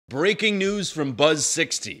Breaking news from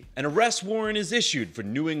Buzz60. An arrest warrant is issued for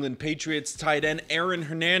New England Patriots tight end Aaron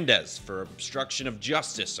Hernandez for obstruction of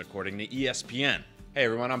justice, according to ESPN. Hey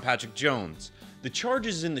everyone, I'm Patrick Jones. The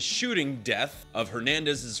charges in the shooting death of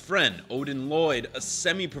Hernandez's friend, Odin Lloyd, a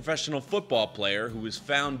semi-professional football player who was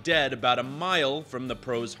found dead about a mile from the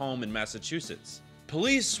pro's home in Massachusetts.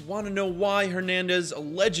 Police want to know why Hernandez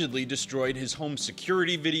allegedly destroyed his home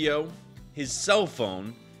security video, his cell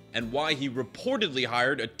phone, and why he reportedly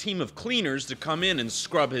hired a team of cleaners to come in and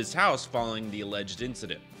scrub his house following the alleged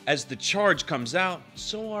incident. As the charge comes out,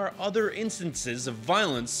 so are other instances of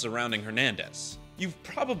violence surrounding Hernandez. You've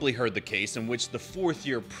probably heard the case in which the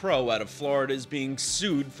fourth-year pro out of Florida is being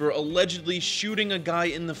sued for allegedly shooting a guy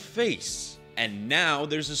in the face. And now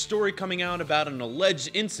there's a story coming out about an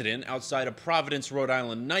alleged incident outside a Providence, Rhode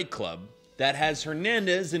Island nightclub that has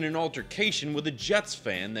Hernandez in an altercation with a Jets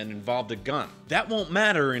fan that involved a gun. That won't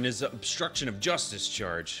matter in his obstruction of justice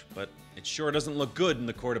charge, but it sure doesn't look good in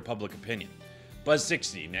the court of public opinion.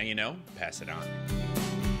 Buzz60, now you know, pass it on.